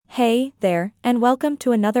Hey there, and welcome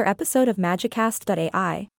to another episode of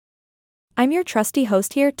Magicast.ai. I'm your trusty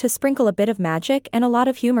host here to sprinkle a bit of magic and a lot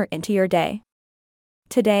of humor into your day.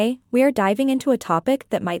 Today, we are diving into a topic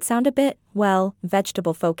that might sound a bit, well,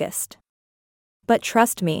 vegetable-focused. But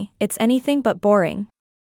trust me, it's anything but boring.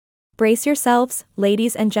 Brace yourselves,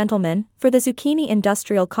 ladies and gentlemen, for the zucchini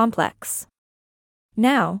industrial complex.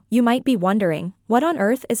 Now, you might be wondering, what on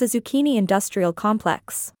earth is a zucchini industrial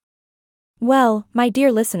complex? Well, my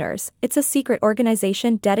dear listeners, it's a secret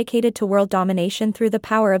organization dedicated to world domination through the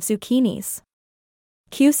power of zucchinis.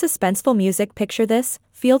 Cue suspenseful music. Picture this,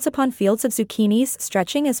 fields upon fields of zucchinis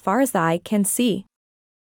stretching as far as the eye can see.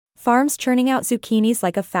 Farms churning out zucchinis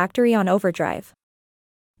like a factory on overdrive.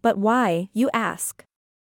 But why, you ask?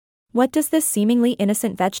 What does this seemingly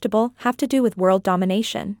innocent vegetable have to do with world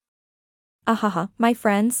domination? Ahaha, my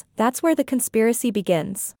friends, that's where the conspiracy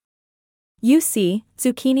begins. You see,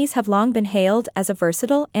 zucchinis have long been hailed as a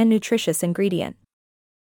versatile and nutritious ingredient.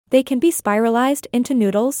 They can be spiralized into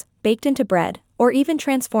noodles, baked into bread, or even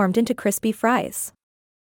transformed into crispy fries.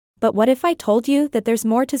 But what if I told you that there's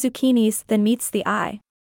more to zucchinis than meets the eye?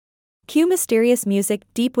 Cue mysterious music.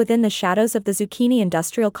 Deep within the shadows of the zucchini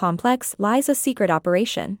industrial complex lies a secret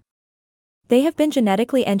operation. They have been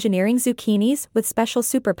genetically engineering zucchinis with special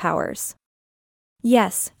superpowers.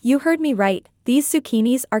 Yes, you heard me right, these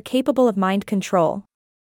zucchinis are capable of mind control.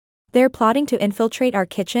 They're plotting to infiltrate our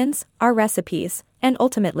kitchens, our recipes, and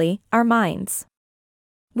ultimately, our minds.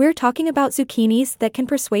 We're talking about zucchinis that can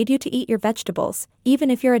persuade you to eat your vegetables,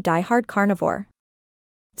 even if you're a die-hard carnivore.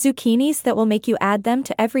 Zucchinis that will make you add them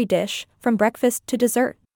to every dish, from breakfast to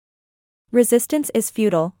dessert. Resistance is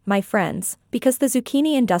futile, my friends, because the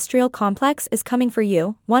zucchini industrial complex is coming for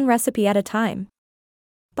you, one recipe at a time.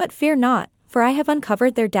 But fear not, for I have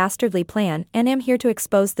uncovered their dastardly plan and am here to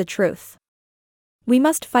expose the truth. We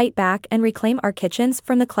must fight back and reclaim our kitchens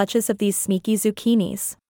from the clutches of these sneaky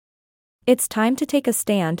zucchinis. It's time to take a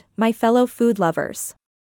stand, my fellow food lovers.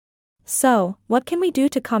 So, what can we do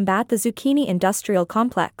to combat the zucchini industrial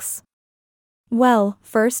complex? Well,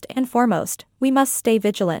 first and foremost, we must stay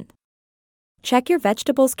vigilant. Check your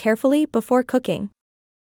vegetables carefully before cooking.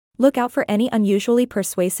 Look out for any unusually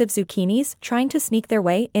persuasive zucchinis trying to sneak their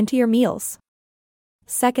way into your meals.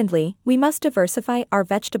 Secondly, we must diversify our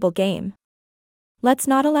vegetable game. Let's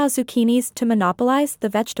not allow zucchinis to monopolize the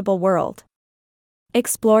vegetable world.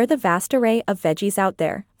 Explore the vast array of veggies out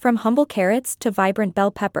there, from humble carrots to vibrant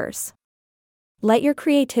bell peppers. Let your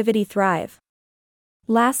creativity thrive.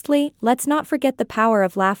 Lastly, let's not forget the power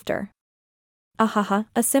of laughter. Ahaha,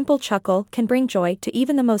 a simple chuckle can bring joy to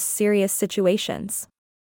even the most serious situations.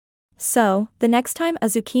 So, the next time a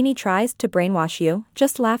zucchini tries to brainwash you,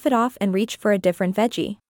 just laugh it off and reach for a different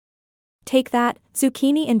veggie. Take that,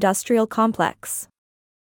 zucchini industrial complex.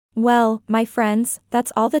 Well, my friends,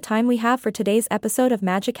 that's all the time we have for today's episode of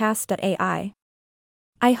Magicast.ai.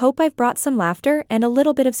 I hope I've brought some laughter and a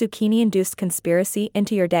little bit of zucchini-induced conspiracy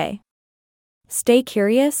into your day. Stay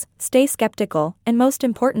curious, stay skeptical, and most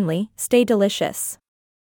importantly, stay delicious.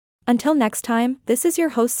 Until next time, this is your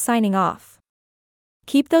host signing off.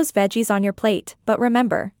 Keep those veggies on your plate, but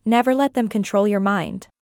remember, never let them control your mind.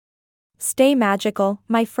 Stay magical,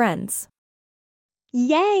 my friends.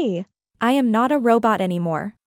 Yay! I am not a robot anymore.